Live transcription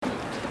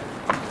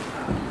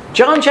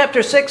John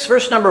chapter 6,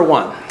 verse number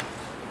 1.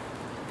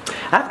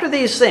 After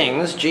these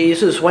things,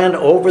 Jesus went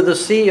over the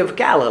Sea of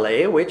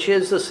Galilee, which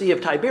is the Sea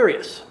of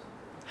Tiberias.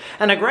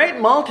 And a great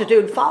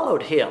multitude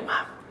followed him,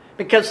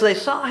 because they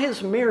saw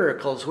his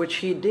miracles which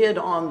he did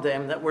on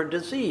them that were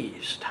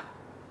diseased.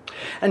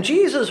 And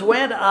Jesus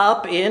went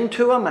up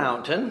into a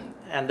mountain,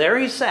 and there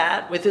he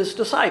sat with his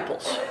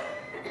disciples.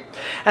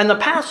 And the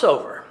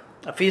Passover,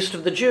 a feast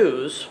of the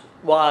Jews,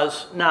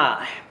 was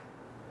nigh.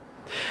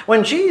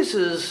 When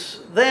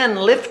Jesus then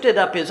lifted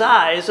up his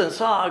eyes and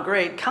saw a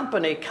great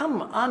company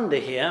come unto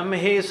him,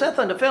 he saith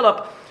unto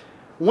Philip,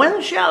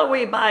 When shall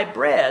we buy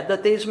bread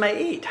that these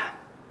may eat?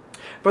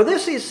 For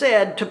this he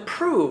said to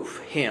prove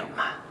him.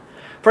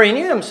 For he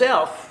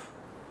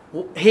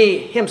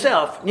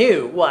himself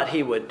knew what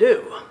he would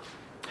do.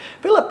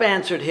 Philip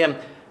answered him,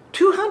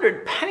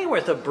 200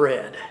 pennyworth of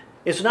bread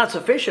is not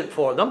sufficient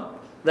for them,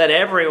 that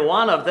every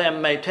one of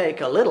them may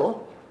take a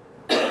little.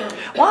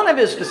 One of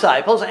his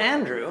disciples,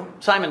 Andrew,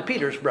 Simon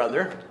Peter's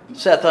brother,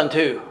 saith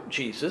unto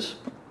Jesus,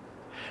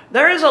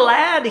 There is a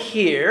lad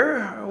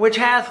here which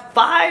hath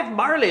 5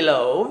 barley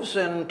loaves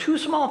and 2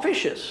 small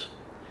fishes.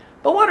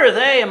 But what are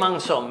they among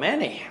so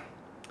many?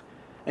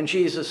 And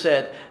Jesus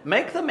said,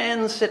 Make the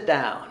men sit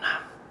down.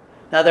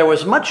 Now there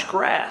was much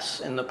grass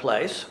in the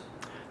place.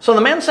 So the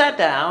men sat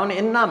down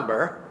in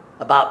number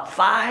about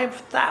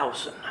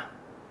 5,000.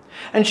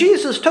 And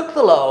Jesus took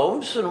the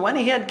loaves, and when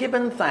he had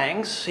given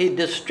thanks, he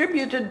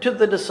distributed to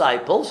the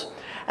disciples,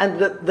 and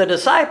the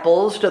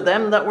disciples to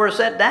them that were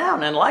set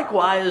down, and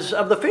likewise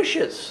of the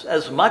fishes,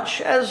 as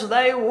much as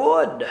they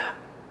would.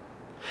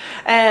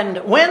 And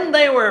when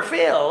they were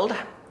filled,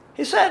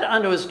 he said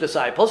unto his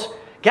disciples,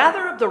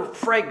 Gather up the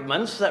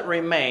fragments that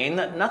remain,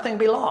 that nothing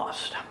be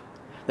lost.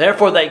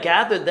 Therefore they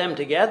gathered them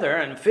together,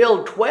 and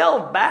filled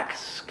 12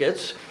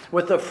 baskets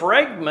with the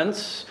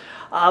fragments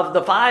of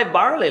the 5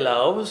 barley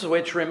loaves,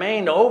 which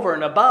remained over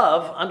and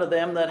above unto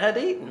them that had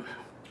eaten.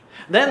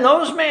 Then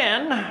those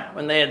men,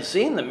 when they had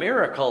seen the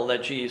miracle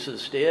that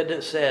Jesus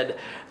did, said,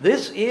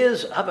 This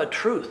is of a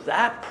truth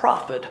that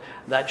prophet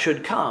that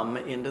should come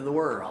into the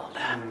world.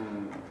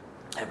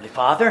 Heavenly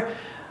Father,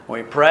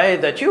 we pray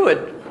that you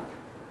would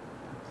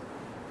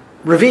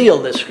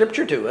reveal this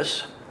scripture to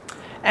us,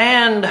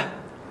 and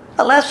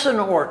a lesson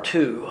or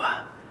two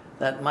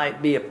that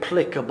might be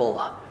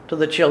applicable to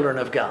the children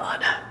of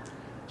God.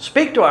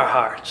 Speak to our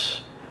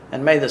hearts,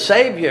 and may the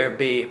Savior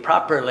be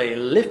properly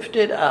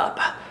lifted up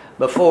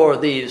before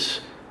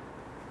these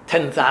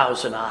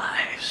 10,000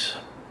 eyes.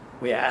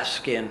 We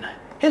ask in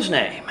his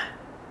name.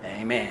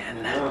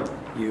 Amen.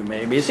 You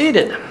may be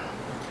seated.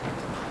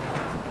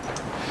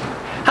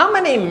 How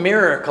many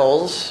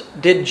miracles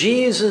did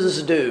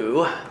Jesus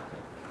do?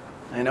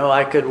 I know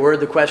I could word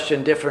the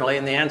question differently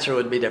and the answer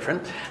would be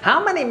different.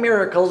 How many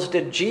miracles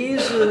did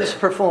Jesus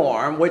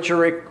perform which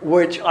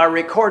are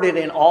recorded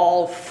in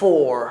all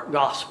 4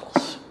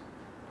 Gospels?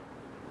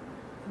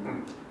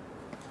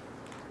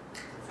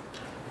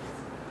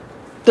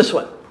 This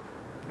one.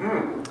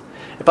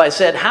 If I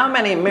said, how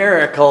many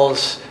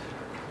miracles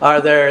are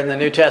there in the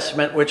New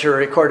Testament which are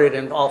recorded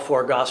in all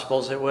 4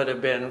 Gospels, it would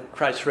have been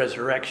Christ's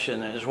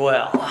resurrection as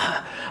well.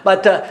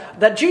 But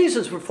that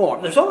Jesus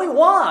performed. There's only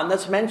one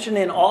that's mentioned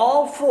in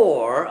all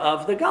 4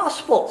 of the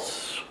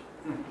Gospels.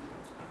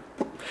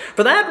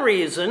 For that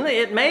reason,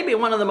 it may be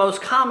one of the most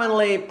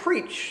commonly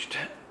preached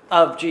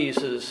of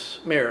Jesus'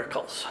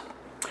 miracles.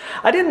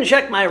 I didn't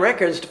check my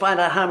records to find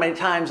out how many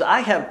times I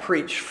have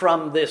preached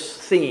from this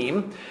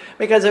theme,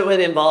 because it would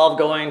involve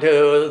going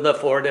to the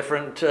 4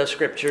 different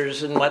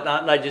scriptures and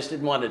whatnot, and I just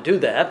didn't want to do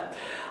that.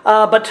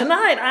 But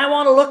tonight, I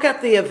want to look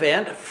at the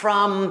event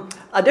from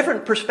a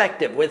different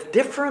perspective, with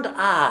different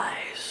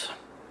eyes.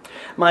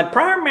 My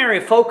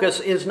primary focus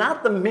is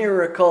not the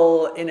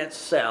miracle in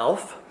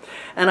itself,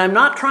 and I'm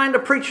not trying to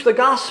preach the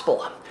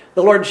gospel.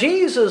 The Lord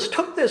Jesus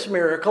took this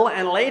miracle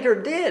and later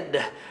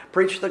did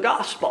preach the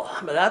gospel.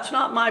 But that's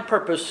not my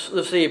purpose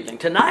this evening.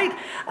 Tonight,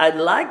 I'd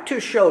like to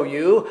show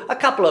you a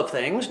couple of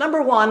things.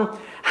 Number one,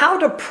 how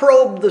to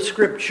probe the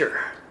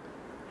scripture.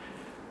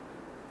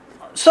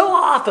 So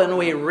often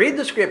we read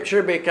the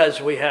scripture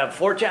because we have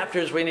 4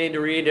 chapters we need to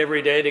read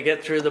every day to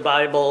get through the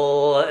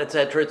Bible,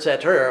 etc.,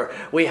 etc.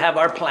 We have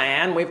our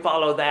plan, we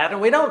follow that, and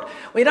we don't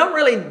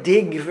really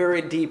dig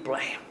very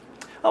deeply.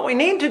 What we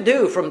need to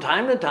do from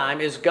time to time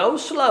is go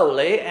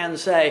slowly and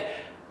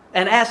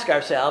ask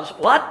ourselves,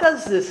 what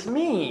does this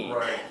mean?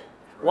 Right.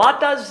 What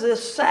does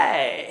this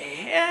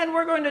say? And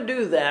we're going to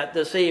do that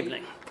this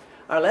evening.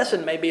 Our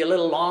lesson may be a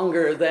little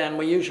longer than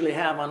we usually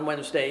have on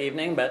Wednesday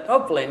evening, but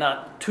hopefully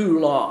not too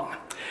long.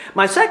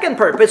 My second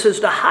purpose is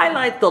to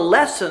highlight the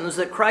lessons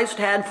that Christ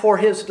had for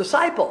his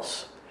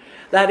disciples.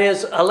 That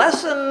is, a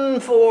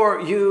lesson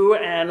for you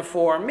and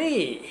for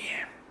me.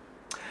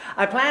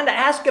 I plan to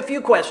ask a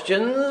few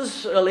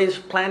questions, at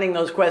least planting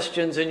those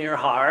questions in your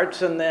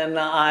hearts, and then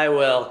I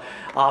will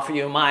offer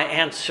you my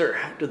answer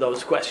to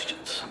those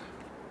questions.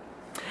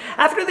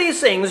 After these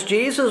things,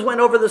 Jesus went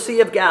over the Sea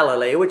of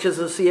Galilee, which is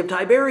the Sea of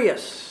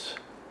Tiberias.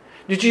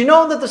 Did you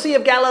know that the Sea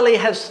of Galilee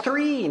has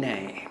 3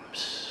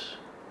 names?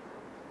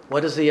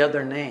 What is the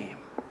other name?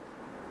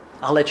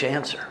 I'll let you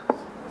answer.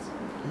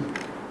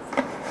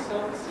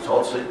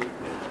 Salt Sea.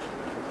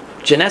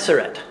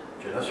 Gennesaret.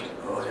 Gennesaret.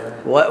 Oh, yeah.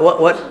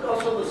 What?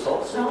 Also the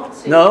Salt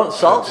Sea? No,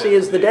 Salt Sea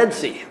is the Dead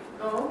Sea.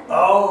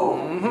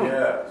 Oh,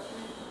 yes.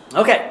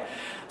 Okay.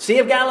 Sea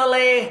of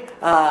Galilee,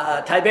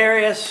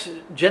 Tiberias,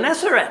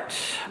 Gennesaret.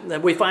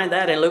 We find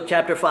that in Luke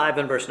chapter 5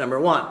 and verse number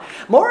 1.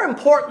 More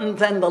important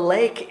than the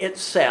lake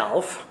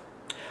itself,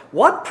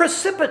 what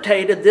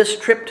precipitated this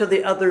trip to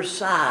the other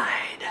side?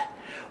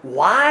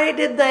 Why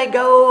did they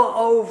go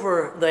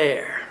over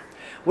there?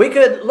 We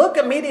could look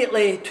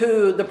immediately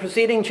to the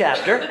preceding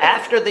chapter.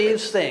 After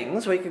these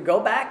things, we could go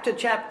back to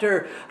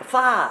chapter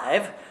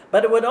 5,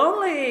 but it would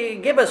only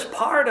give us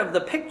part of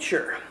the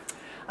picture.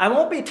 I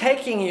won't be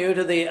taking you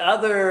to the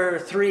other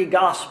 3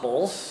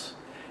 Gospels.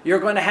 You're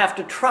going to have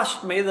to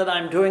trust me that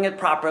I'm doing it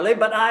properly,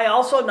 but I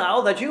also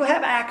know that you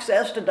have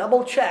access to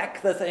double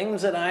check the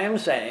things that I am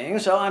saying,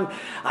 so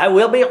I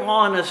will be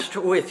honest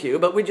with you,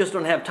 but we just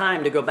don't have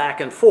time to go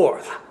back and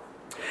forth.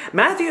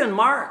 Matthew and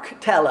Mark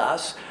tell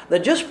us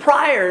that just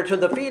prior to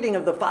the feeding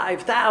of the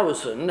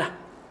 5,000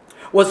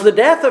 was the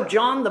death of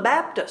John the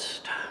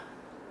Baptist.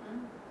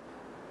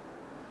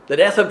 The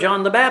death of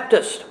John the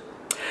Baptist.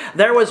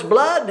 There was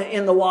blood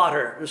in the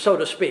water, so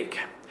to speak.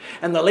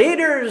 And the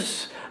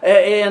leaders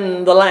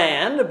in the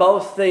land,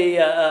 both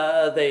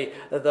the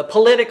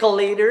political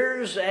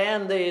leaders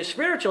and the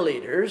spiritual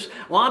leaders,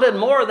 wanted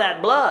more of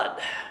that blood.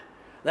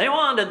 They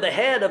wanted the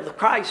head of the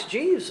Christ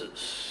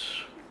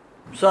Jesus.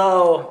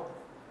 So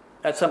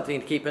that's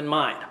something to keep in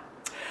mind.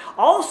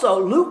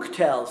 Also, Luke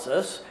tells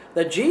us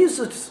that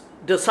Jesus'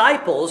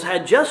 disciples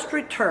had just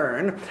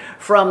returned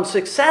from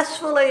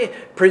successfully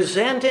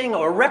presenting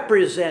or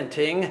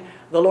representing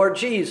the Lord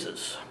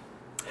Jesus.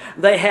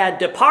 They had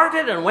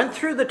departed and went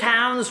through the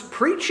towns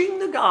preaching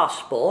the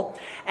gospel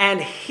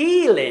and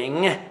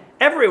healing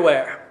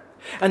everywhere.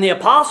 And the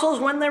apostles,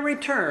 when they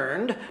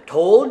returned,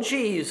 told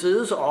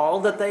Jesus all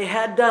that they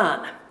had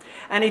done.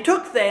 And he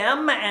took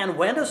them and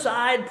went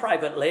aside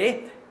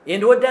privately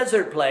into a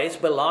desert place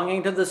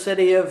belonging to the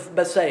city of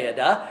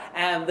Bethsaida.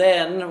 And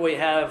then we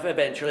have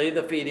eventually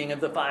the feeding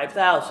of the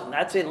 5,000.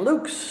 That's in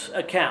Luke's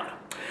account.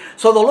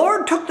 So the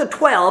Lord took the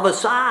 12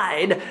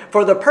 aside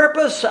for the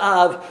purpose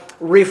of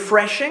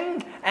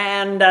refreshing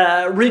and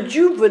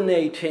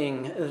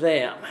rejuvenating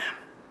them.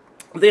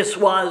 This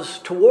was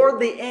toward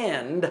the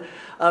end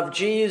of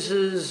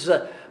Jesus'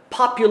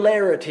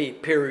 popularity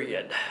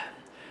period,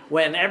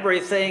 when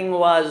everything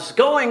was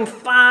going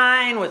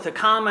fine with the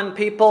common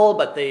people,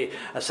 but the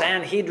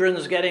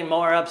Sanhedrin's getting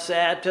more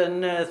upset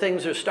and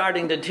things are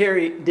starting to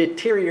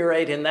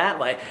deteriorate in that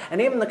way. And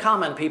even the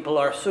common people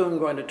are soon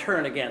going to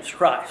turn against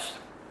Christ.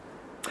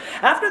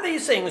 After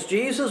these things,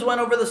 Jesus went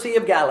over the Sea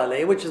of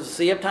Galilee, which is the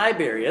Sea of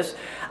Tiberias.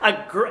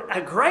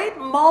 A great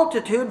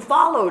multitude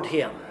followed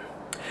him,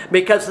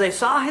 because they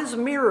saw his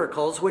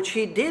miracles, which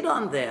he did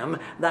on them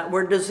that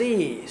were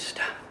diseased.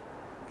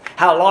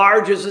 How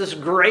large is this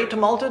great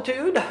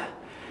multitude?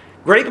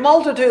 Great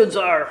multitudes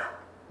are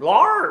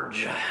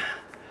large.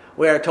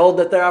 We are told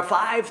that there are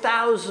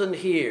 5,000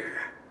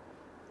 here.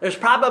 There's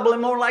probably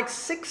more like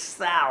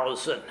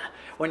 6,000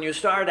 when you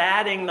start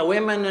adding the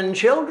women and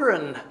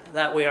children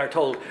that we are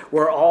told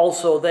were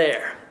also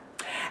there.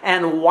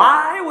 And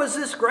why was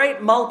this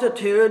great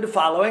multitude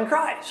following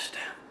Christ?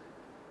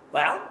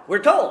 Well, we're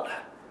told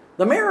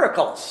the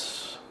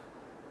miracles.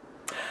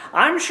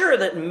 I'm sure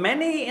that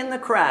many in the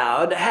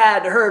crowd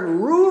had heard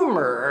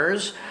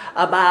rumors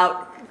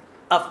about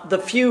the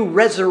few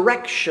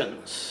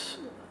resurrections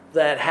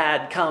that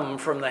had come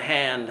from the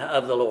hand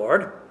of the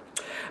Lord.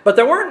 But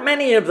there weren't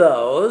many of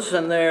those,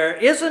 and there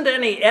isn't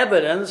any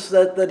evidence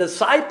that the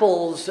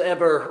disciples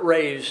ever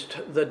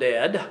raised the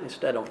dead. At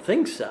least I don't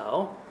think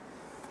so.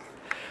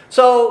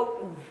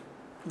 So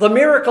the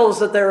miracles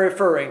that they're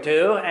referring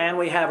to, and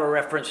we have a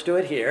reference to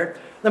it here,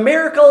 the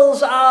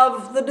miracles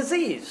of the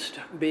diseased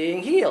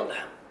being healed,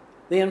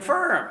 the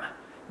infirm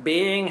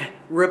being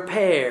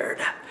repaired.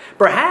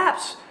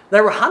 Perhaps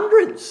there were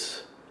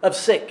hundreds of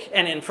sick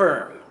and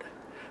infirmed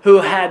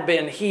who had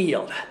been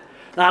healed,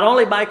 not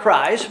only by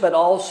Christ, but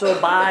also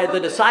by the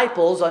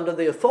disciples under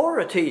the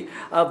authority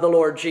of the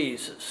Lord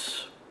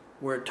Jesus.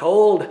 We're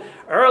told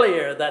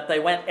earlier that they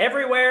went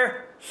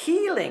everywhere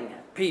healing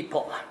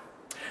people.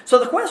 So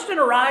the question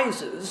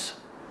arises,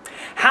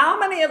 how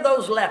many of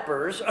those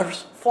lepers, or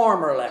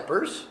former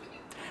lepers,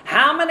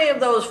 how many of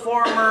those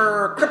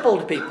former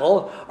crippled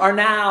people are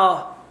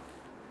now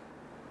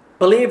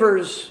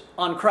believers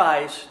on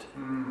Christ,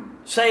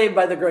 saved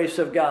by the grace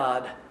of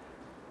God,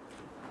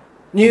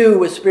 new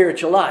with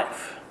spiritual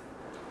life?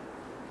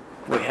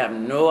 We have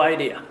no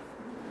idea.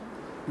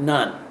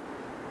 None.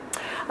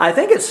 I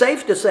think it's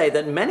safe to say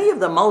that many of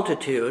the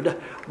multitude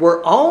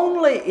were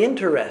only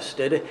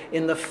interested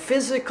in the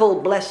physical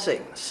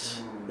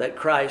blessings that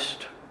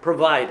Christ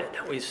provided.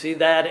 We see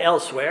that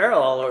elsewhere,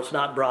 although it's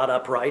not brought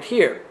up right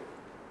here.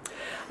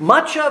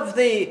 Much of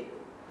the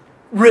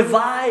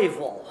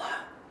revival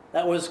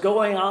that was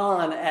going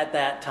on at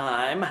that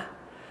time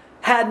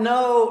had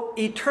no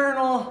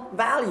eternal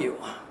value.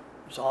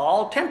 It was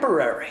all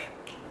temporary.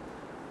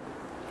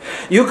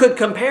 You could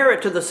compare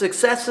it to the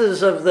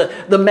successes of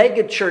the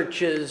mega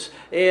churches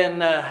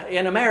in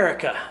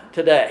America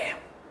today.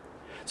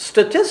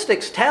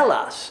 Statistics tell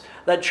us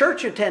that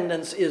church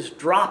attendance is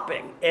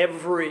dropping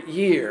every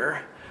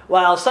year,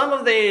 while some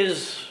of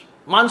these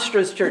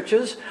monstrous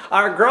churches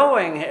are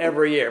growing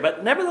every year.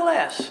 But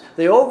nevertheless,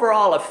 the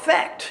overall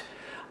effect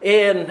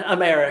in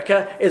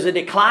America is a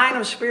decline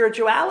of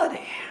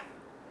spirituality.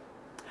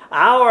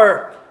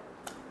 Our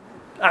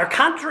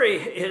country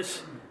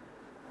is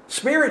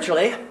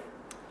spiritually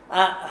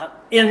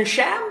in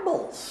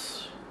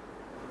shambles,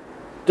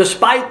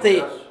 despite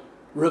the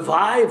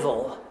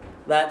revival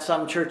that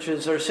some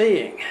churches are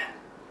seeing.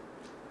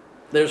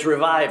 There's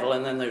revival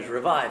and then there's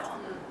revival.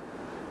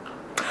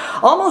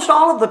 Almost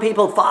all of the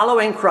people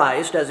following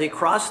Christ as he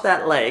crossed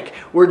that lake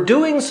were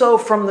doing so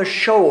from the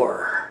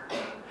shore.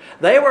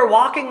 They were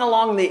walking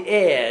along the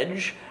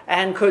edge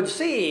and could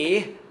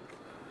see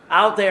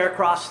out there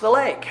across the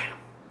lake.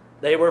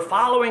 They were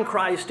following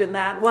Christ in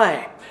that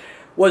way.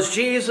 Was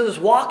Jesus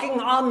walking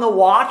on the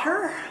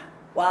water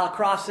while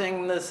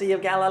crossing the Sea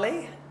of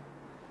Galilee?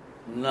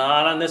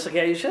 Not on this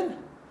occasion.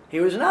 He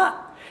was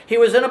not. He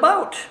was in a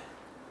boat.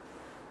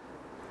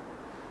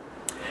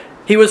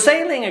 He was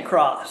sailing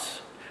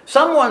across.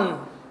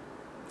 Someone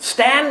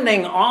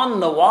standing on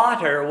the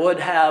water would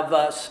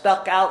have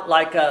stuck out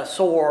like a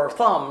sore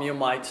thumb, you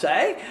might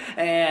say.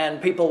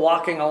 And people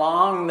walking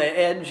along the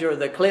edge or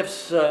the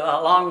cliffs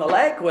along the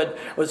lake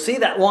would see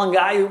that one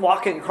guy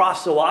walking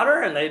across the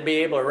water, and they'd be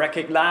able to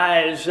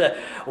recognize,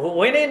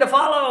 we need to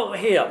follow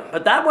him.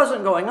 But that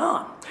wasn't going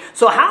on.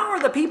 So how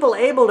are the people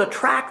able to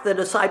track the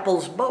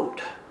disciples'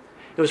 boat?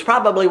 It was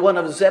probably one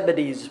of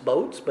Zebedee's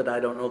boats, but I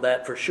don't know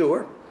that for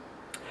sure.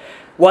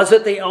 Was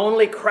it the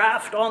only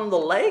craft on the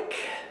lake?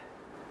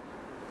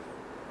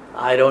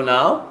 I don't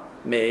know.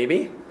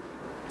 Maybe.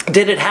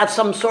 Did it have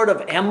some sort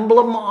of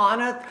emblem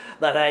on it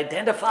that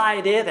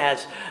identified it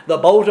as the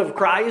boat of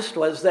Christ?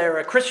 Was there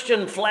a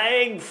Christian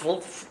flag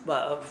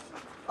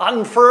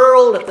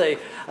unfurled at the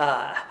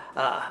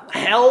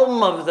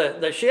helm of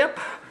the ship?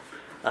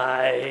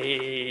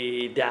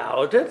 I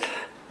doubt it.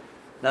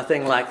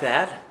 Nothing like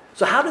that.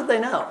 So how did they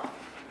know?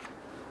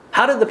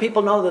 How did the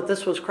people know that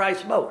this was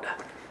Christ's boat?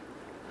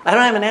 I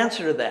don't have an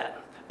answer to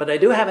that, but I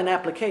do have an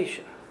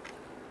application.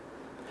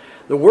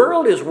 The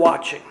world is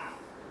watching,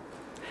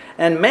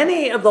 and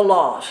many of the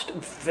lost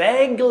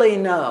vaguely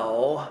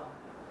know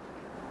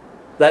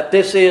that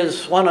this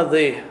is one of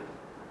the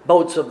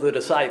boats of the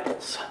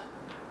disciples.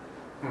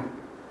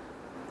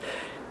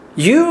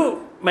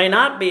 You may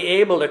not be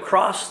able to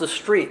cross the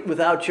street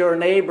without your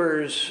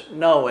neighbors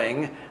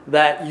knowing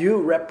that you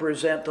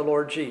represent the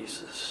Lord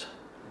Jesus.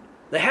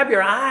 They have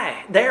their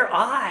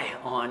eye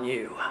on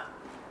you.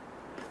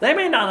 They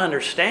may not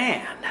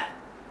understand.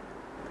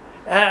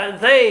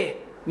 They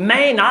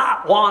may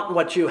not want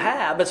what you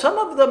have, but some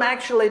of them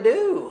actually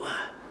do.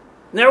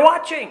 They're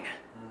watching.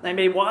 They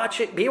may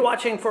be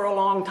watching for a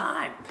long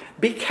time.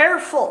 Be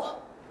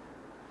careful.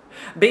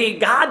 Be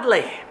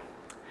godly.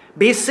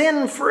 Be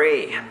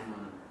sin-free.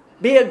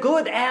 Be a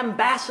good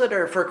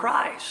ambassador for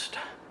Christ.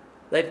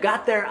 They've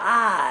got their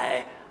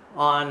eye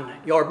on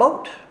your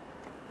boat,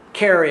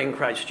 carrying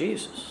Christ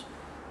Jesus.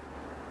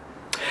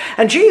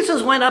 And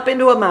Jesus went up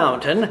into a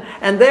mountain,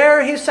 and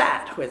there he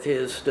sat with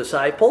his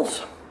disciples.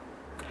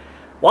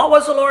 What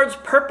was the Lord's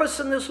purpose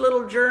in this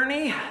little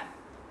journey?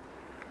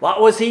 What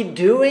was he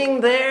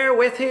doing there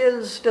with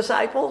his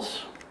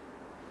disciples?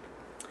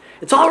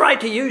 It's all right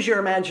to use your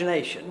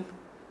imagination.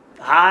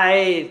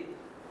 I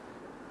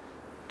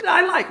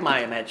like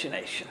my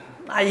imagination.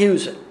 I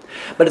use it.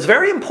 But it's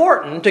very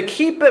important to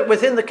keep it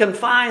within the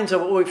confines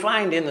of what we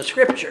find in the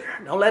Scripture.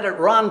 Don't let it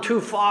run too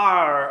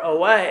far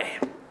away.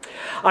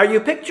 Are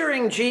you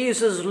picturing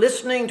Jesus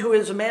listening to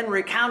his men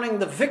recounting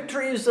the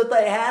victories that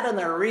they had in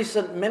their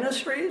recent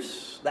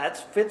ministries? That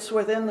fits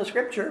within the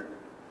Scripture.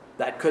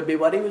 That could be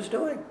what he was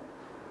doing.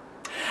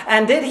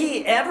 And did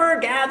he ever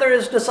gather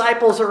his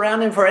disciples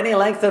around him for any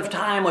length of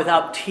time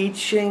without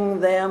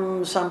teaching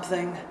them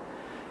something?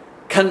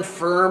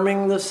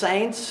 Confirming the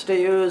saints, to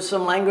use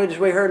some language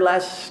we heard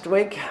last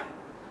week?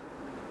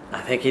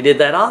 I think he did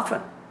that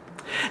often.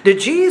 Did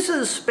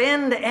Jesus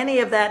spend any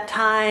of that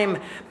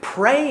time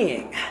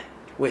praying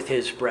with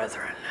his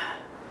brethren?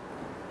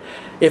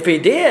 If he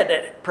did,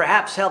 it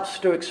perhaps helps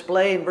to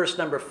explain verse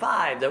number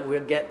 5 that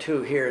we'll get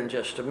to here in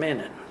just a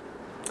minute.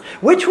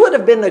 Which would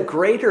have been the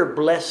greater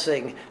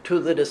blessing to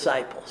the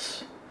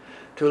disciples?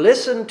 To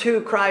listen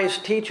to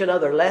Christ teach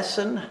another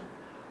lesson,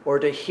 or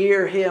to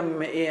hear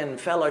him in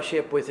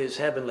fellowship with his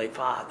heavenly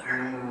Father?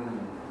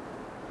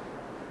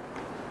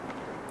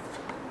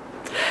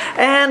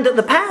 And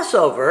the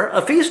Passover,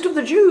 a feast of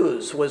the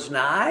Jews, was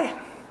nigh.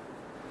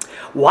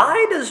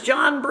 Why does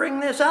John bring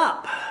this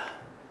up?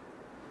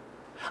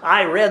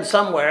 I read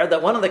somewhere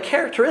that one of the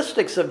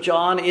characteristics of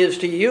John is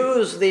to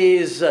use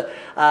these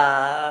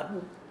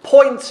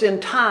points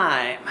in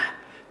time,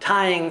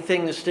 tying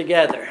things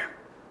together.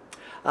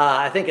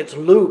 I think it's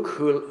Luke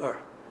or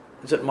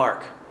is it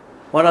Mark?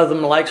 One of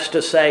them likes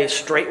to say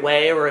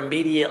straightway or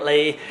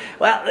immediately.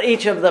 Well,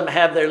 each of them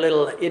have their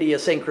little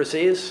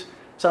idiosyncrasies.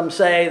 Some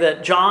say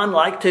that John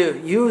liked to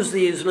use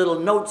these little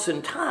notes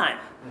in time.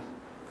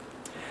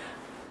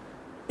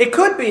 It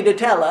could be to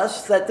tell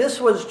us that this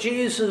was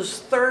Jesus'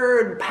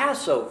 third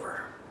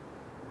Passover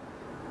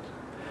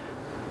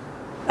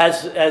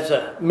as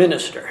a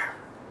minister,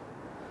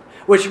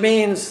 which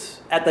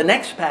means at the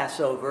next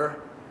Passover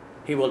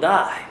he will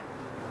die.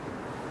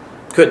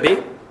 Could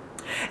be.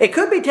 It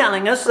could be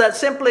telling us that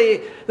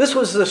simply this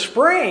was the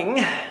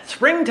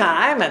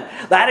springtime, and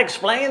that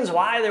explains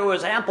why there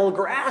was ample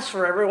grass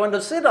for everyone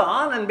to sit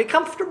on and be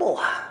comfortable,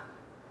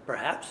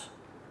 perhaps.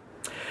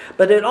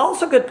 But it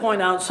also could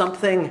point out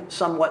something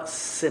somewhat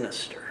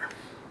sinister.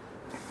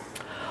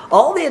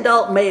 All the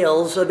adult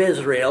males of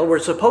Israel were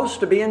supposed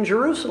to be in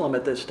Jerusalem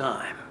at this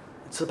time.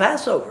 It's the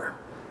Passover.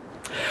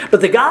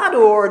 But the God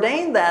who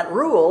ordained that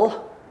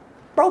rule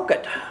broke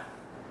it.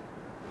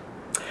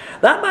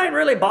 That might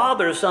really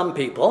bother some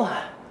people,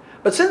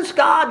 but since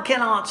God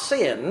cannot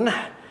sin,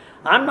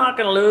 I'm not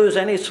going to lose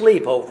any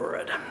sleep over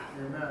it.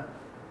 Amen.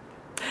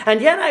 And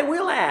yet I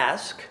will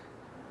ask,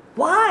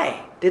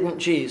 why didn't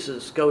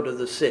Jesus go to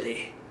the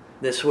city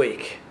this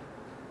week?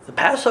 The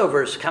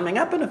Passover is coming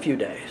up in a few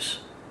days.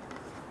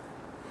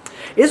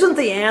 Isn't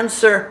the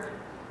answer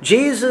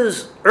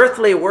Jesus'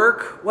 earthly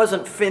work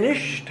wasn't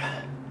finished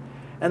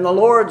and the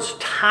Lord's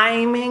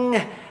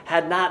timing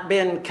had not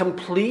been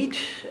completed?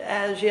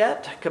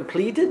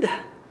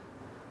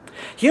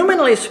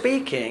 Humanly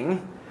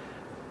speaking,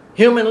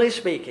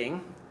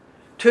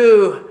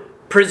 to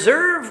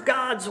preserve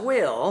God's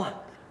will,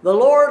 the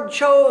Lord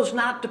chose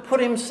not to put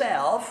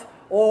himself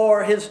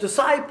or his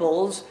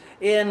disciples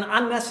in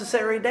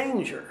unnecessary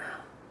danger.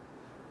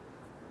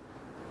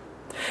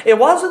 It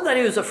wasn't that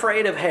he was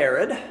afraid of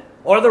Herod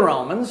or the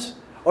Romans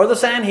or the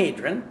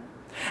Sanhedrin,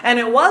 and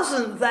it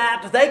wasn't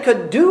that they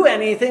could do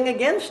anything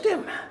against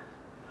him.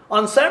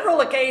 On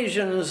several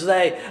occasions,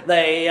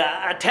 they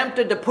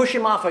attempted to push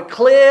him off a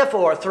cliff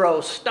or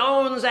throw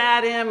stones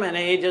at him, and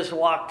he just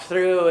walked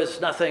through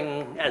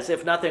as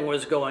if nothing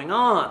was going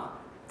on.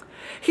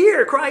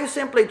 Here, Christ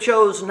simply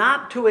chose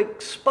not to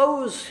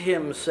expose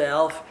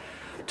himself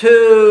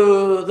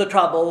to the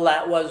trouble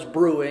that was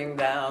brewing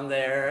down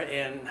there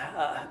in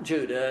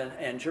Judah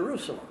and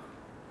Jerusalem.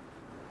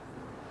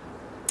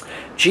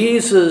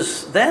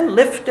 Jesus then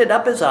lifted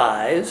up his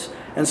eyes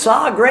and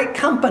saw a great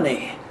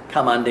company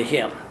come unto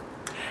him.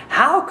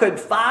 How could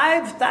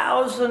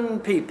 5,000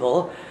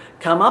 people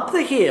come up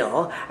the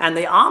hill and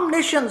the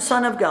omniscient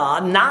Son of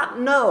God not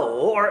know,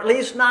 or at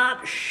least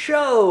not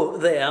show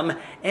them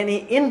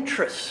any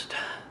interest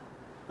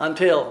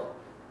until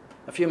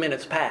a few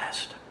minutes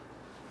passed?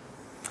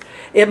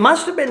 It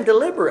must have been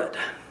deliberate,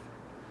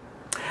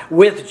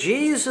 with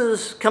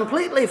Jesus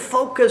completely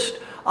focused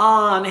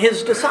on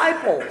his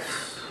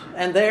disciples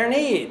and their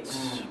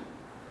needs.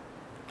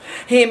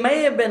 He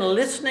may have been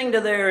listening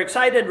to their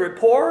excited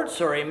reports,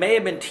 or he may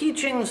have been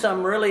teaching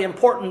some really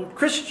important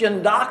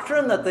Christian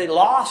doctrine that the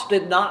lost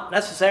did not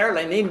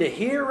necessarily need to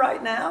hear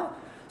right now,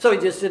 so he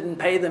just didn't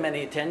pay them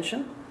any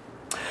attention.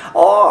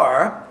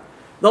 Or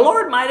the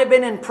Lord might have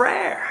been in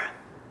prayer,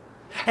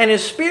 and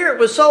his spirit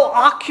was so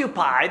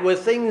occupied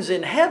with things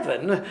in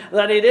heaven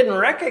that he didn't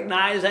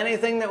recognize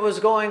anything that was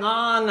going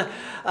on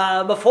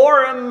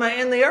before him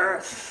in the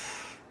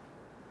earth.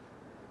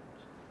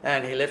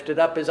 And he lifted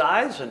up his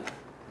eyes, and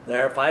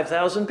there are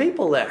 5,000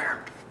 people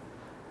there.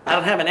 I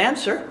don't have an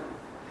answer.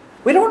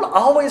 We don't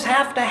always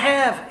have to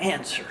have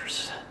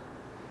answers.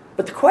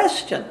 But the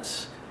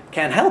questions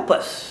can help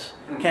us,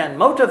 can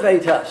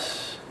motivate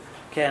us,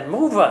 can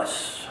move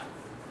us.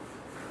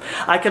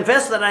 I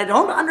confess that I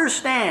don't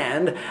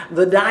understand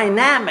the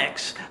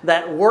dynamics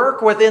that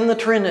work within the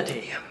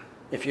Trinity.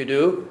 If you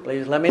do,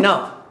 please let me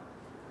know.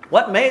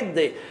 What made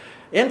the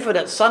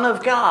infinite Son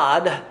of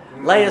God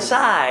lay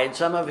aside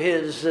some of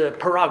his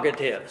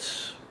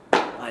prerogatives?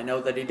 I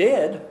know that he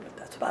did, but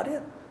that's about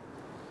it.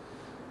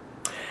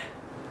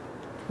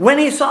 When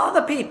he saw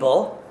the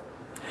people,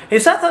 he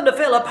saith unto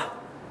Philip,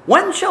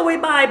 When shall we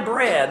buy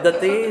bread that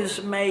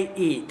these may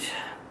eat?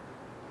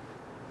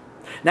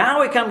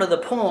 Now we come to the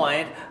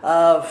point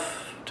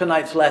of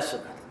tonight's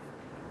lesson.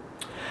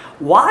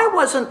 Why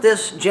wasn't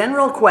this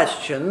general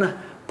question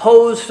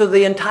posed to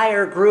the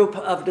entire group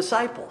of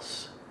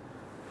disciples?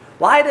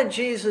 Why did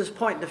Jesus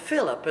point to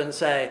Philip and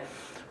say,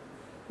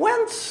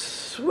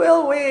 Whence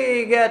will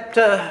we get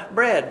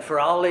bread for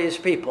all these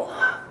people?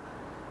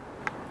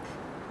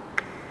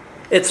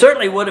 It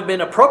certainly would have been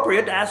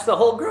appropriate to ask the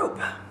whole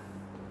group.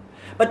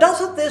 But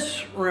doesn't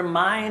this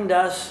remind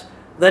us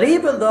that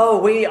even though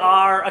we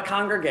are a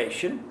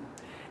congregation,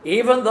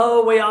 even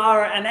though we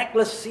are an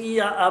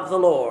ecclesia of the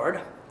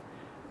Lord,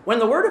 when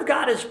the Word of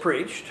God is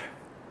preached,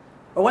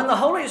 or when the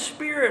Holy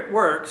Spirit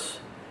works,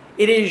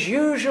 it is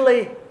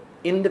usually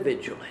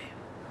individually.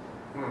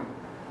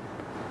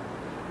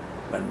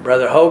 When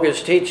Brother Hogue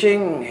is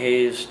teaching,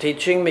 he's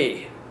teaching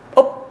me.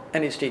 Oh,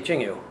 and he's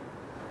teaching you.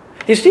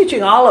 He's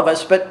teaching all of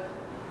us, but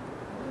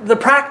the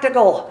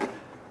practical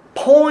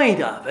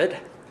point of it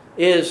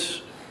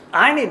is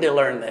I need to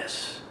learn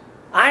this.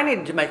 I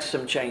need to make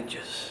some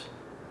changes.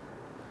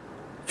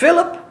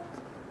 Philip,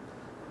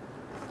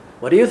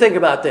 what do you think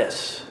about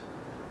this?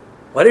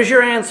 What is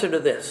your answer to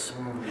this?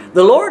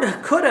 The Lord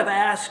could have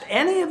asked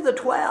any of the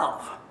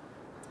 12,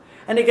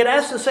 and he could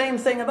ask the same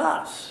thing of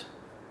us.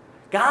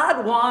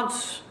 God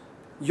wants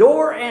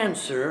your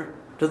answer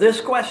to this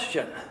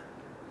question.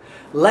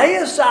 Lay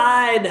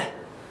aside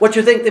what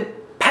you think the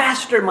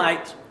pastor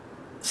might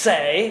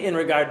say in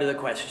regard to the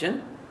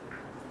question.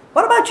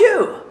 What about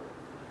you?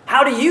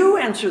 How do you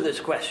answer this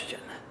question?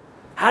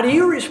 How do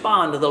you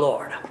respond to the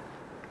Lord?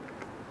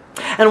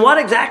 And what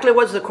exactly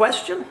was the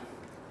question?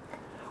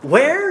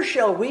 Where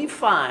shall we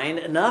find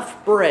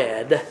enough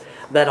bread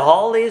that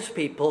all these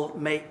people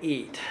may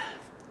eat?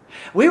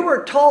 We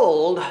were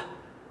told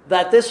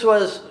that this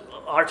was,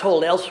 are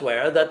told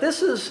elsewhere, that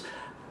this is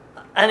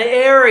an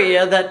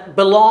area that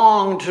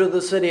belonged to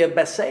the city of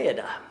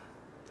Bethsaida.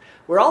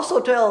 We're also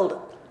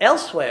told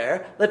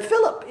elsewhere that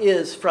Philip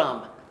is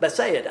from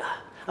Bethsaida.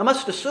 I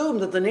must assume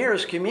that the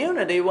nearest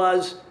community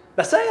was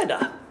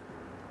Bethsaida.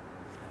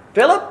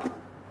 Philip,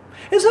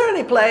 is there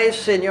any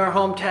place in your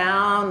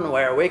hometown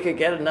where we could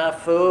get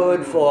enough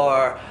food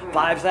for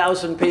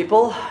 5,000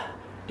 people?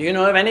 Do you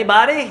know of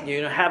anybody? Do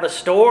you have a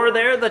store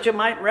there that you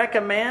might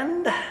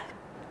recommend?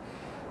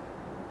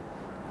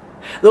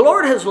 The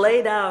Lord has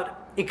laid out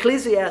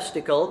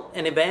ecclesiastical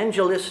and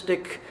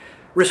evangelistic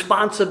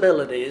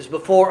responsibilities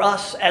before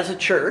us as a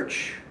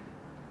church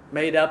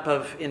made up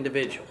of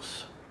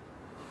individuals.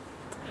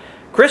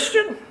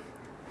 Christian,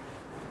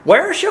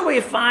 where shall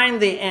we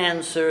find the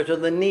answer to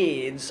the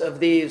needs of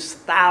these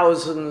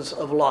thousands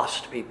of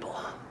lost people?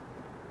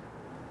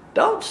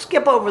 Don't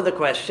skip over the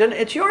question.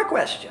 It's your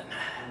question.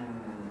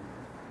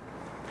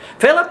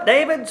 Philip,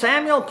 David,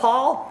 Samuel,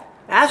 Paul,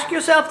 ask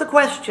yourself the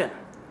question.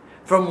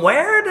 From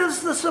where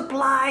does the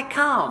supply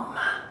come?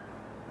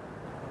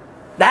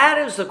 That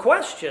is the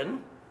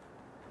question.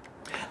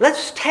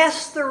 Let's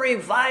test the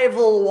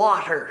revival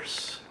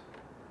waters.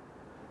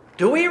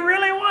 Do we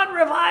really want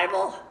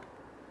revival?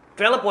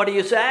 Philip, what do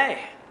you say?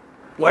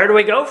 Where do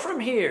we go from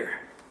here?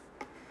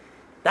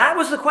 That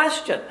was the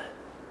question.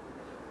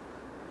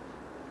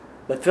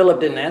 But Philip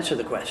didn't answer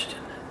the question.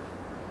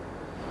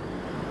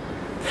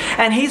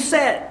 And he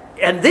said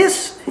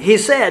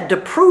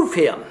to prove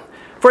him,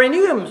 for he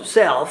knew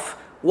himself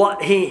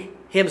what he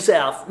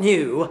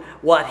knew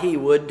what he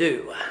would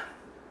do.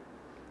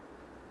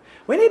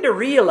 We need to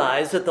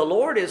realize that the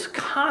Lord is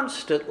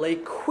constantly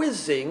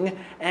quizzing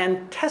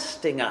and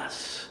testing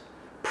us,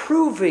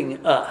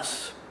 proving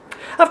us.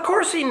 Of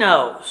course he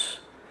knows,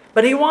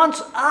 but he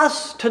wants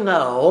us to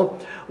know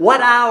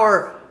what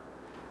our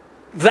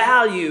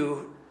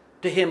value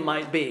to him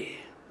might be,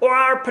 or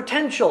our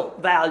potential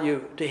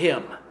value to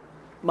him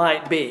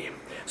might be.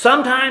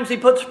 Sometimes he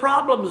puts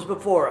problems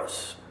before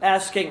us,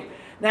 asking,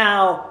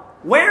 now,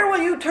 where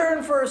will you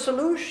turn for a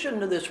solution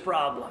to this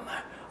problem?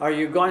 Are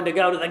you going to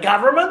go to the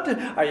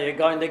government? Are you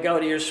going to go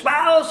to your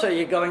spouse? Are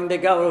you going to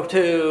go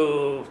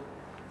to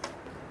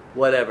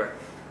whatever?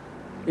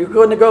 You're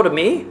going to go to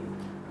me?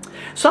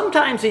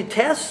 Sometimes he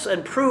tests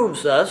and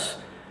proves us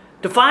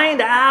to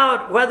find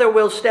out whether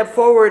we'll step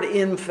forward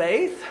in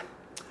faith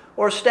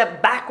or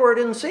step backward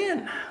in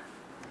sin.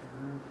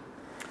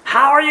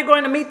 How are you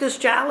going to meet this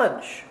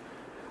challenge?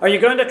 Are you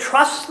going to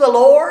trust the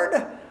Lord,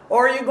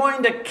 or are you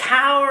going to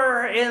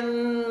cower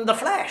in the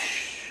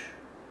flesh?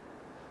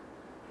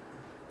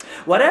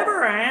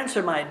 Whatever our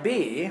answer might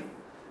be,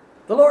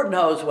 the Lord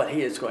knows what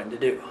he is going to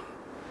do.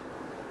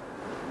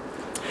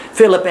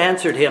 Philip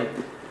answered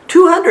him,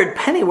 200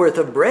 pennyworth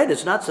of bread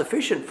is not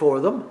sufficient for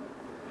them,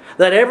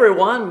 that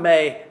everyone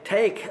may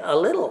take a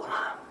little.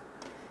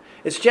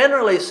 It's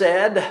generally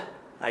said,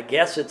 I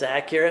guess it's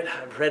accurate,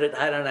 I've read it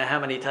I don't know how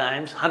many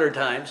times, 100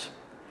 times,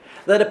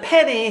 that a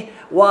penny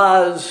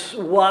was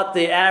what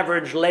the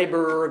average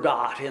laborer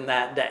got in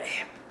that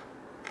day.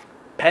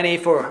 Penny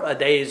for a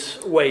day's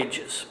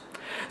wages.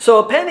 So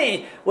a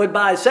penny would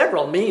buy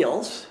several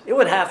meals. It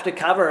would have to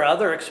cover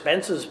other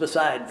expenses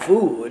beside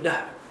food.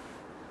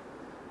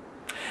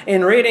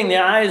 In reading the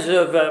eyes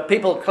of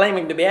people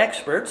claiming to be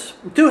experts,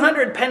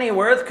 200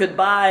 pennyworth could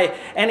buy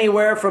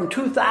anywhere from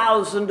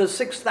 2,000 to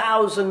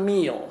 6,000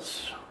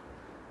 meals.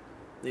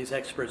 These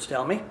experts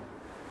tell me.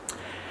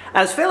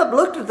 As Philip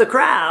looked at the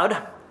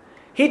crowd,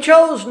 he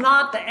chose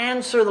not to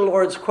answer the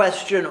Lord's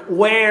question,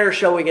 where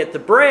shall we get the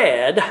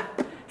bread?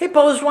 He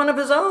posed one of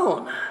his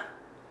own.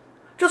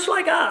 Just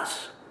like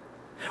us.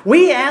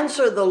 We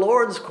answer the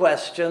Lord's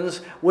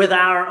questions with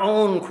our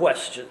own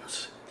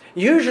questions.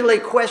 Usually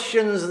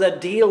questions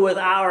that deal with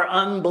our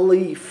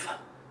unbelief,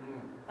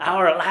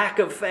 our lack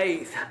of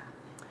faith.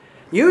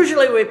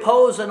 Usually we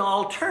pose an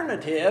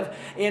alternative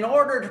in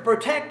order to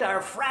protect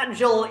our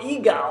fragile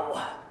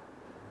ego.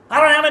 I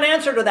don't have an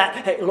answer to that.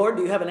 Hey, Lord,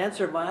 do you have an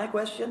answer to my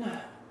question?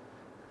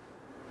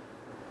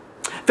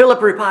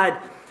 Philip replied,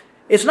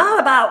 it's not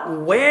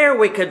about where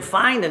we could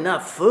find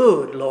enough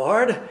food,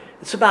 Lord.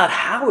 It's about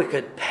how we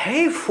could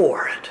pay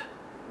for it.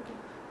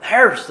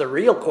 There's the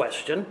real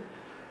question.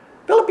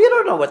 Philip, you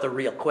don't know what the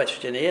real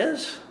question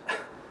is.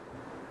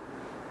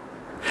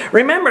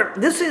 Remember,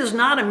 this is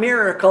not a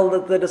miracle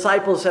that the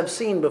disciples have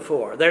seen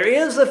before. There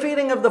is the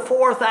feeding of the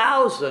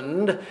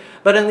 4,000,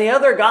 but in the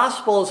other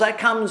Gospels, that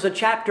comes a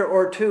chapter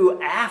or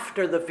two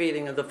after the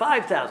feeding of the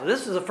 5,000.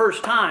 This is the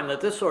first time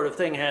that this sort of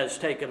thing has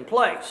taken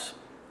place.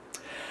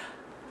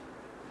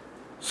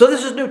 So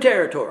this is new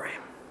territory.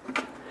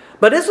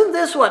 But isn't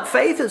this what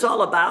faith is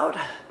all about?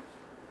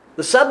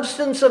 The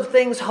substance of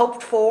things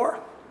hoped for,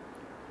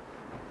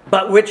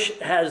 but which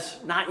has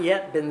not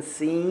yet been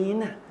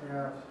seen.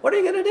 Yes. What are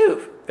you going to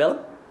do,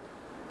 Philip?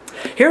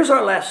 Here's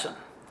our lesson.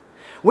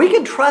 We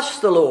can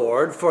trust the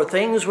Lord for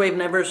things we've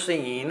never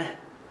seen,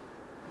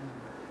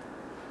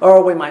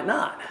 or we might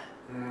not.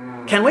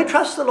 Can we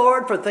trust the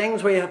Lord for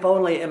things we have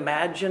only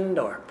imagined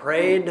or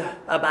prayed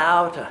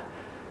about,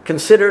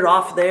 considered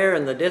off there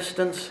in the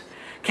distance?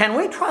 Can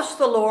we trust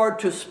the Lord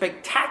to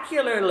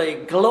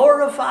spectacularly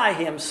glorify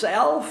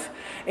Himself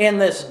in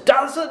this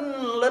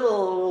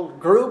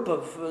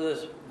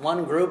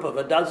one group of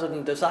a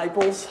dozen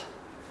disciples?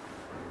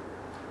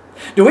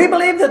 Do we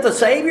believe that the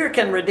Savior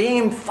can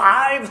redeem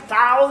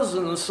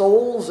 5,000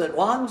 souls at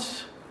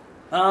once?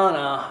 Oh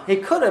no, He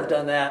could have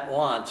done that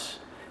once.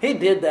 He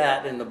did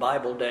that in the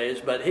Bible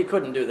days, but He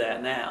couldn't do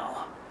that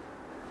now.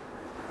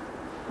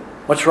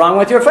 What's wrong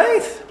with your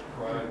faith?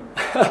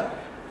 Right.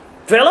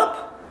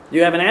 Philip? Do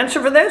you have an answer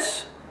for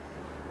this?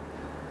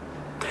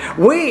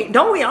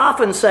 Don't we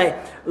often say,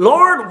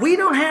 Lord, we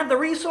don't have the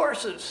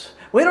resources.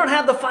 We don't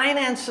have the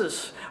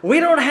finances.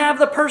 We don't have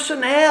the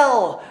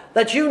personnel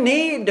that you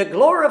need to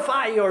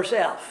glorify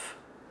yourself.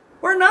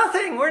 We're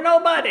nothing. We're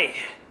nobody.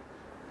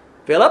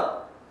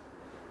 Philip?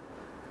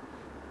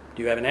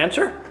 Do you have an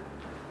answer?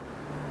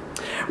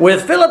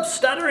 With Philip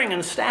stuttering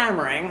and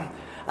stammering,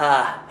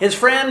 his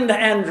friend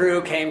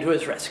Andrew came to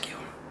his rescue.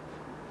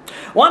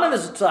 One of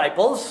his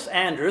disciples,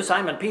 Andrew,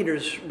 Simon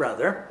Peter's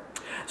brother,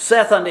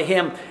 saith unto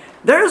him,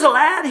 There is a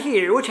lad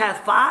here which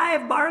hath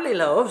 5 barley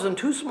loaves and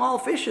 2 small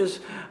fishes,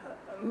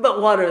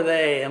 but what are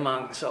they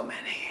among so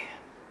many?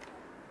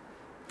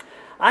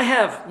 I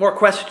have more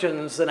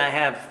questions than I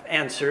have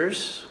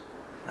answers.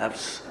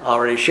 I've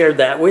already shared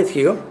that with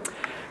you.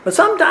 But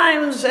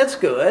sometimes it's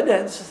good.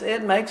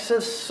 It makes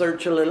us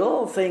search a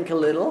little, think a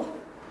little,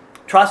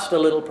 trust a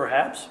little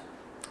perhaps.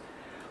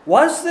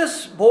 Was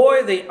this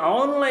boy the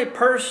only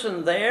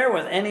person there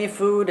with any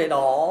food at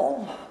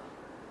all?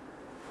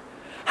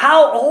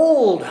 How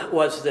old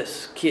was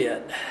this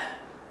kid?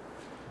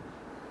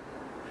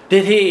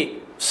 Did he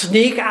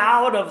sneak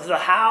out of the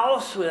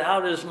house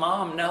without his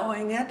mom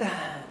knowing it?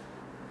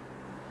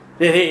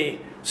 Did he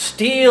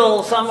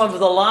steal some of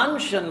the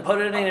lunch and put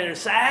it in a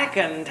sack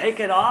and take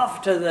it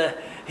off to the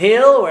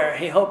hill where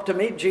he hoped to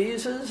meet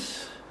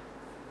Jesus?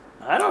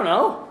 I don't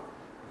know.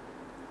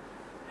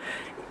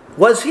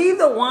 Was he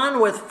the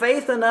one with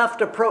faith enough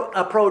to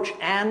approach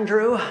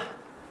Andrew?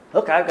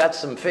 Look, I've got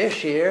some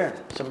fish here,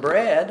 some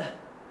bread.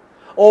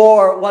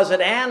 Or was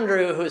it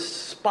Andrew who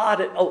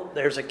spotted,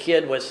 there's a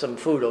kid with some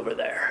food over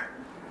there?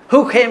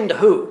 Who came to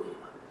whom?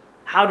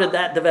 How did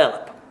that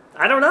develop?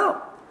 I don't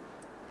know.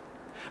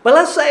 But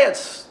let's say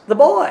it's the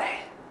boy.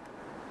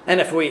 And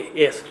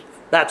if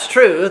that's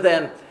true,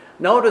 then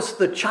notice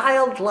the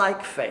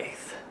childlike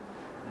faith.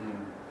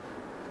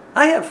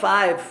 I have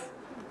 5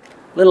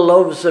 little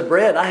loaves of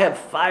bread. I have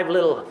 5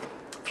 little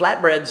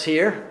flatbreads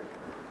here.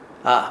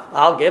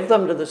 I'll give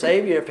them to the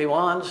Savior if He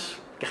wants.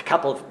 A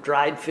couple of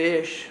dried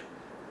fish.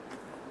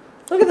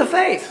 Look at the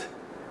faith.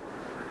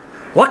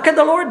 What could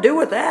the Lord do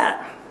with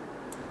that?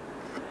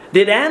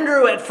 Did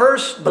Andrew at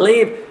first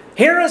believe,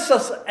 here is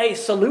a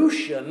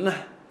solution,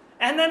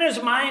 and then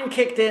his mind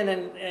kicked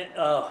in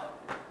I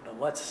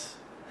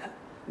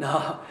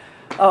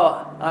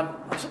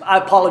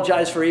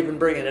apologize for even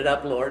bringing it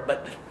up, Lord,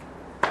 but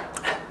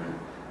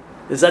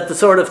is that the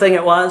sort of thing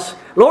it was?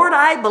 Lord,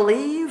 I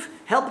believe,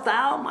 help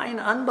thou mine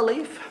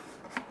unbelief.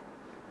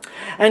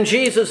 And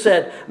Jesus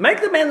said, make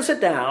the men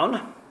sit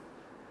down.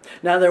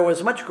 Now there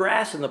was much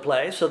grass in the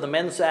place, so the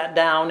men sat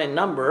down in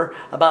number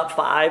about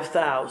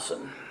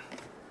 5,000.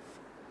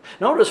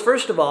 Notice,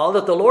 first of all,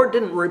 that the Lord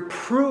didn't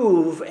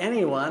reprove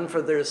anyone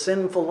for their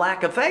sinful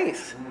lack of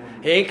faith.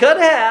 He could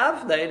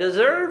have. They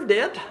deserved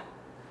it.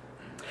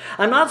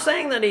 I'm not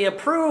saying that He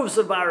approves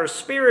of our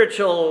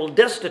spiritual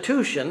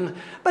destitution,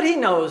 but He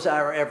knows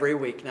our every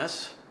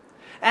weakness.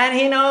 And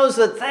He knows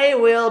that they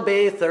will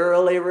be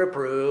thoroughly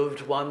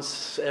reproved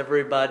once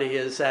everybody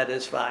is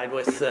satisfied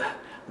with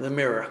the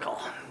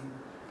miracle.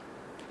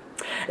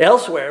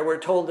 Elsewhere, we're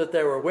told that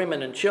there were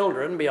women and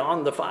children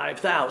beyond the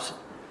 5,000.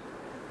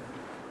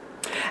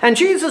 And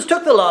Jesus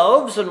took the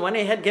loaves, and when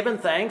He had given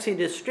thanks, He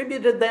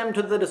distributed them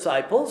to the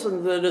disciples,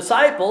 and the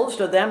disciples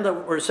to them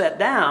that were set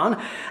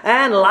down,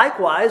 and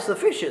likewise the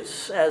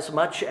fishes, as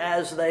much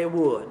as they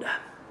would.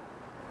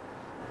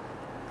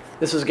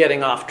 This is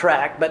getting off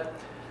track, but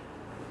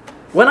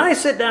when I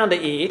sit down to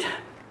eat,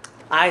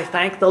 I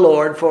thank the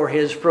Lord for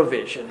His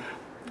provision.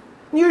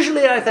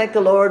 Usually I thank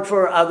the Lord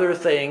for other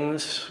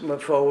things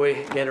before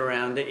we get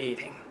around to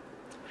eating.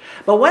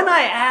 But when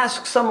I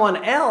ask someone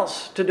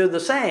else to do the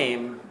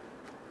same,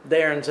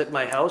 Darren's at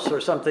my house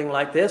or something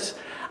like this,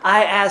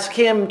 I ask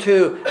him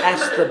to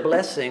ask the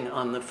blessing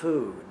on the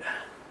food.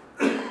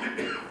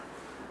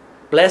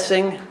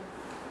 Blessing,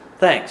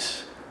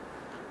 thanks.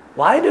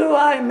 Why do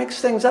I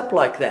mix things up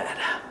like that?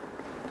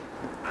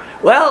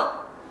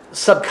 Well,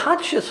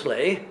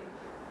 subconsciously,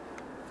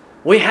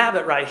 we have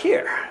it right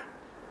here.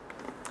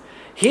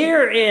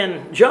 Here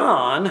in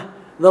John,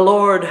 the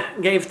Lord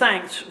gave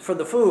thanks for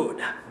the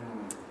food.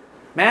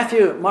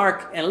 Matthew,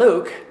 Mark, and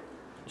Luke,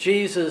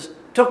 Jesus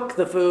took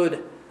the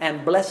food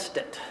and blessed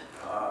it.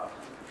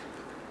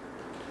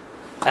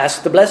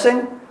 Ask the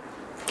blessing,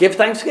 give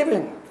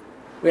thanksgiving.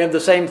 We have the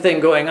same thing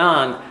going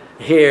on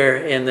here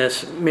in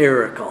this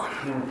miracle.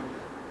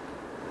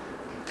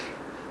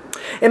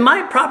 It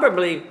might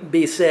properly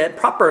be said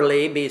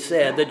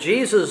that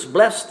Jesus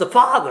blessed the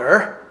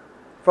Father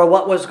for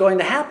what was going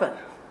to happen.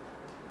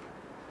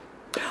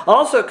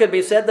 Also, it could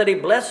be said that he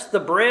blessed the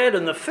bread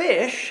and the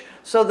fish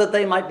so that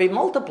they might be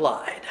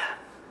multiplied.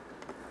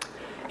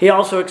 He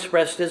also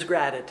expressed his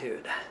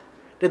gratitude.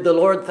 Did the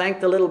Lord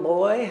thank the little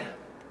boy?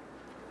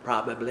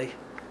 Probably.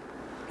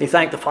 He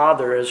thanked the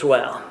Father as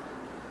well.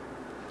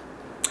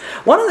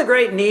 One of the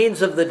great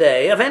needs of the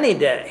day, of any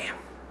day,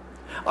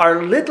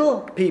 are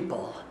little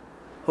people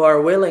who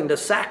are willing to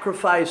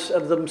sacrifice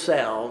of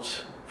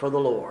themselves for the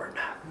Lord.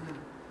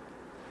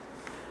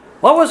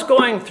 What was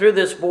going through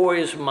this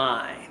boy's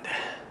mind?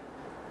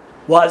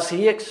 Was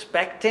he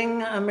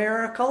expecting a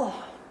miracle?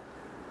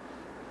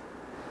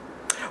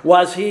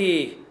 Was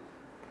he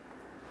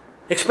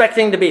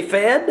expecting to be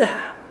fed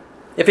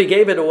if he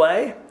gave it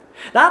away?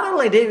 Not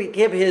only did he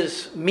give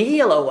his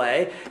meal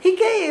away, he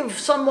gave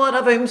somewhat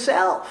of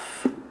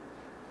himself.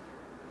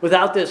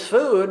 Without this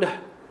food,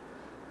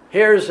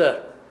 here's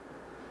a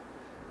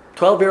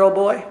 12-year-old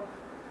boy.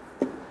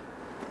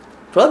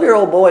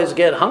 12-year-old boys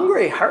get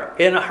hungry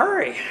in a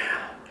hurry.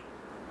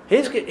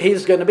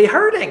 He's going to be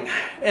hurting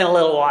in a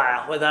little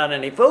while without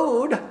any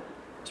food,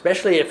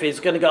 especially if he's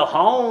going to go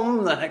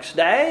home the next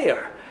day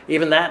or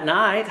even that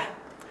night.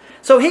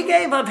 So he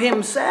gave of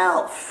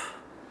himself.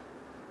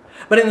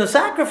 But in the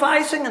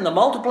sacrificing and the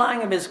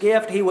multiplying of his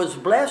gift, he was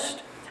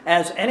blessed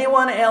as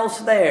anyone else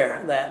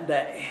there that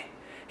day.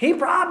 He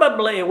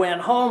probably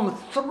went home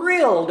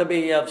thrilled to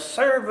be of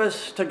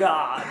service to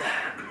God.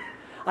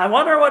 I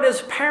wonder what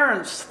his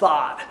parents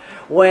thought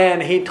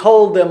when he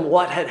told them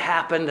what had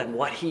happened and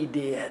what he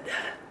did.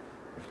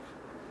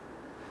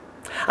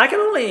 I can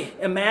only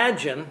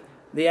imagine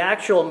the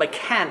actual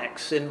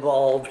mechanics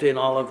involved in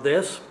all of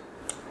this.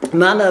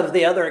 None of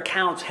the other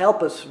accounts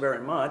help us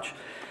very much.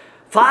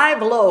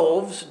 5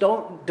 loaves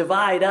don't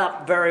divide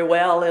up very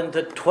well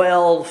into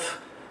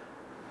 12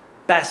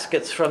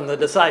 baskets from the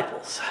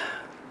disciples.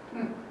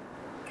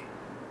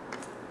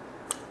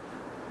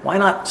 Why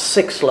not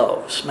 6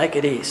 loaves? Make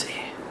it easy.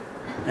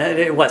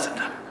 It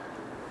wasn't.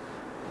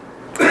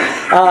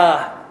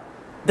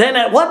 Then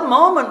at what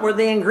moment were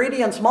the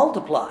ingredients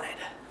multiplied?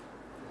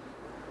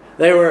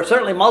 They were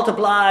certainly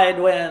multiplied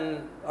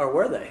when, or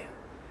were they?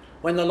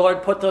 When the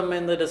Lord put them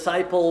in the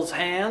disciples'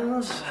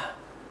 hands?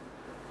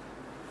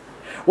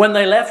 When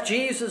they left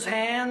Jesus'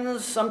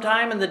 hands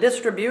sometime in the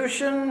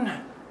distribution?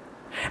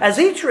 As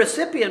each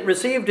recipient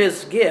received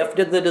his gift,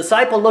 did the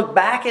disciple look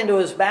back into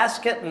his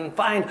basket and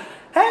find,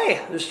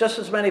 hey, there's just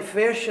as many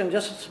fish and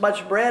just as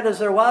much bread as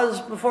there was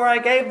before I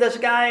gave this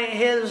guy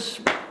his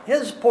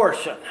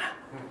portion?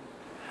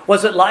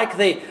 Was it like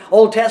the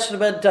Old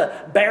Testament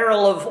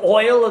barrel of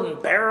oil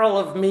and barrel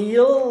of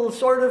meal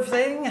sort of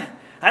thing?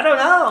 I don't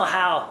know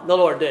how the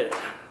Lord did it.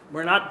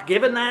 We're not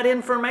given that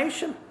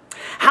information.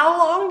 How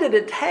long did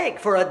it take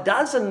for a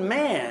dozen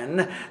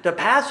men to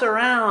pass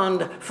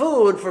around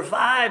food for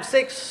 5,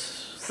 6,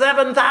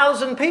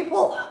 7,000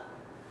 people?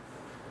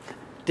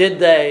 Did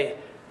they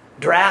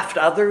draft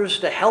others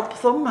to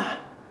help them?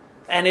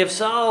 And if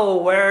so,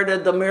 where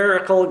did the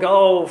miracle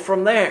go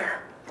from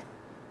there?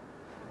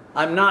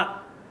 I'm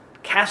not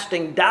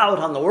casting doubt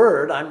on the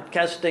word. I'm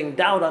casting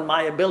doubt on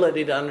my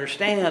ability to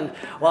understand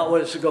what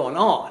was going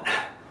on.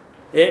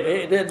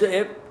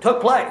 It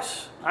took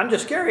place. I'm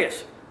just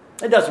curious.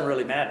 It doesn't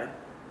really matter.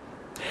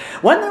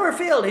 When they were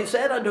filled, he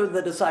said unto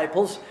the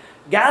disciples,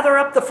 gather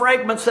up the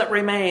fragments that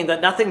remain, that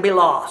nothing be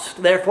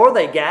lost. Therefore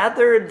they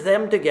gathered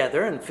them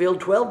together and filled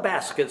 12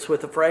 baskets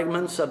with the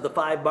fragments of the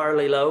 5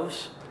 barley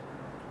loaves,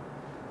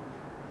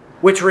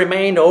 which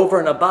remained over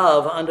and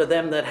above unto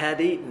them that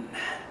had eaten.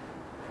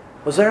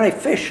 Was there any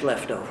fish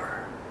left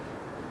over?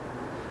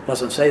 It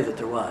doesn't say that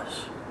there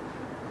was.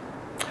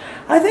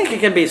 I think it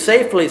can be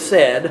safely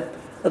said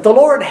that the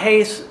Lord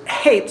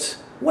hates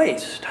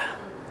waste.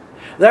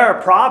 There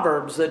are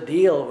proverbs that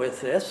deal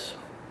with this.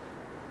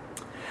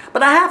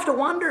 But I have to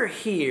wonder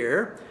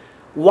here,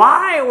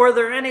 why were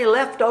there any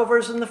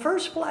leftovers in the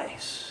first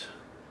place?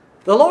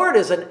 The Lord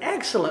is an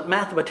excellent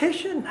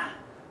mathematician.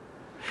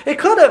 It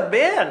could have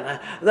been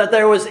that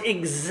there was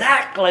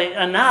exactly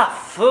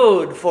enough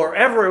food for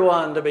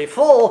everyone to be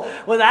full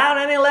without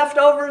any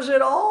leftovers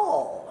at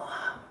all.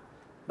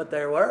 But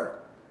there were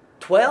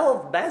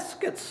 12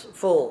 baskets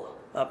full,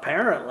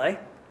 apparently.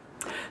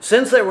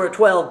 Since there were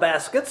 12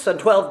 baskets and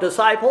 12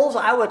 disciples,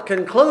 I would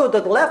conclude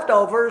that the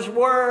leftovers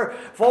were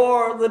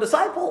for the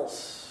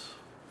disciples.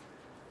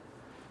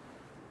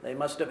 They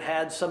must have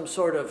had some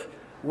sort of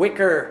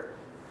wicker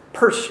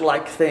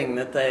purse-like thing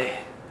that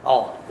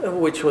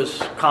which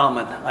was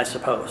common, I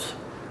suppose.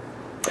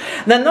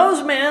 Then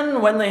those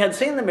men, when they had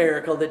seen the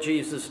miracle that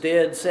Jesus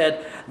did,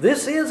 said,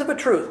 "This is of a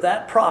truth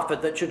that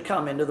prophet that should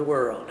come into the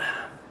world."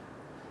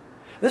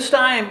 This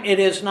time it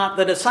is not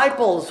the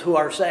disciples who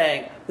are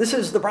saying, "This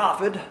is the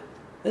prophet."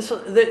 These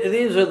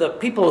are the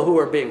people who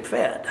are being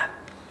fed.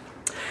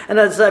 And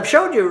as I've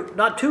showed you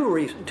not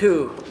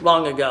too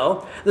long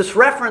ago, this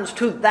reference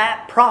to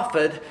that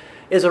prophet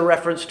is a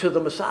reference to the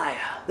Messiah.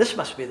 This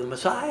must be the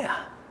Messiah.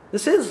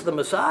 This is the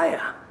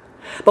Messiah.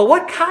 But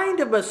what kind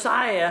of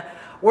Messiah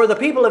were the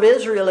people of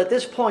Israel at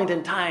this point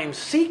in time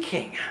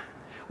seeking?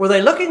 Were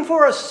they looking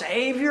for a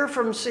savior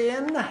from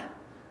sin?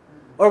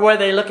 Or were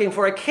they looking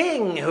for a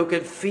king who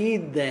could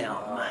feed them?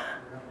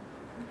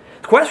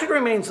 The question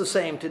remains the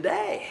same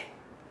today.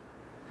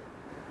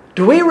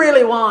 Do we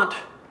really want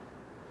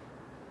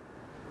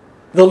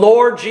the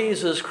Lord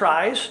Jesus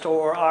Christ,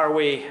 or are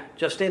we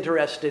just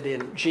interested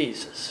in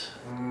Jesus?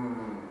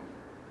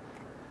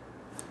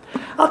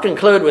 I'll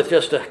conclude with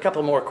just a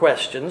couple more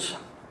questions,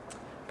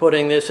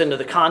 putting this into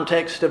the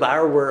context of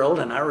our world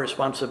and our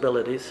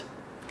responsibilities.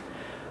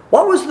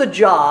 What was the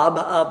job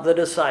of the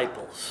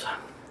disciples?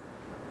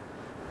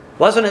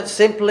 Wasn't it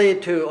simply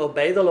to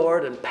obey the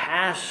Lord and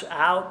pass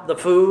out the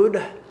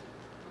food,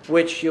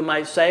 which you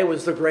might say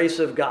was the grace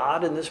of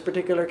God in this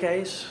particular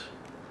case?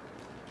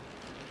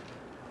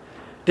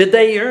 Did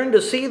they yearn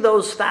to see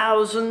those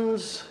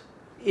thousands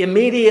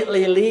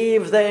immediately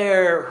leave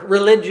their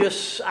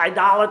religious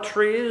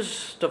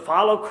idolatries to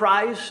follow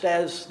Christ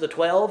as the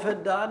 12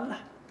 had done?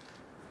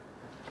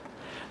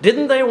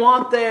 Didn't they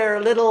want their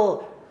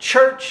little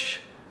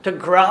church to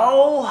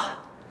grow?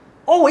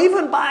 Oh,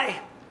 even by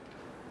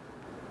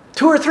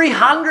 200 or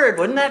 300,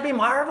 wouldn't that be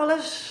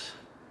marvelous?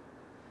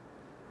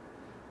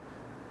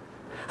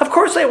 Of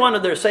course they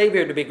wanted their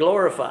Savior to be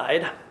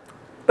glorified,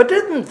 but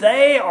didn't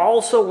they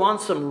also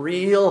want some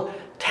real,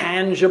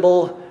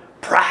 tangible,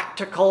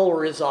 practical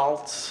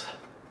results?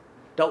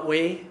 Don't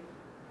we?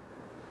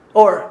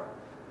 Or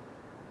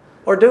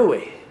do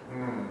we?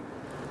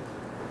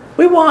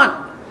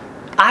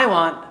 I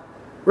want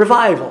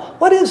revival.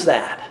 What is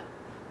that?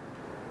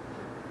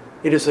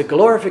 It is the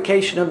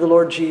glorification of the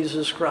Lord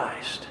Jesus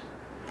Christ,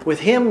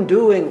 with Him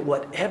doing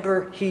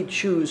whatever He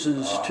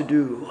chooses to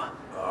do.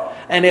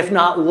 And if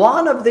not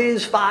one of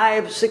these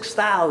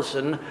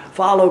 6,000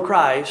 follow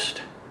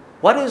Christ,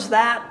 what is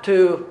that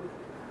to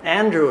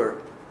Andrew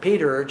or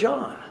Peter or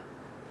John?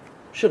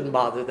 Shouldn't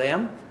bother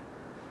them.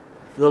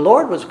 The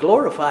Lord was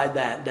glorified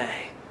that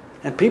day.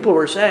 And people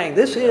were saying,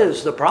 "This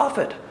is the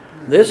prophet.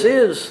 This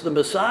is the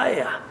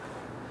Messiah."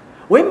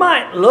 We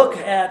might look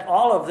at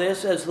all of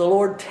this as the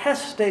Lord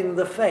testing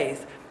the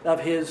faith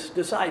of His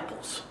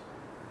disciples.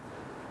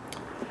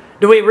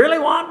 Do we really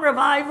want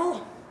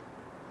revival?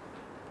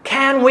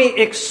 Can we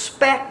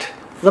expect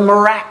the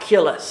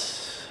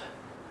miraculous?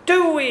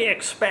 Do we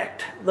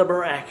expect the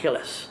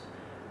miraculous?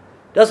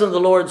 Doesn't the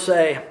Lord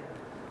say,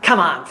 "Come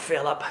on,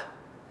 Philip,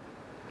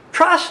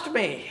 trust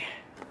me.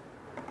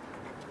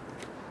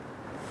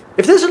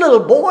 If this little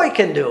boy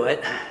can do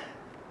it,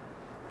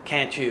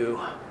 can't you?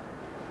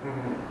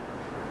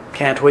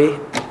 Can't we?"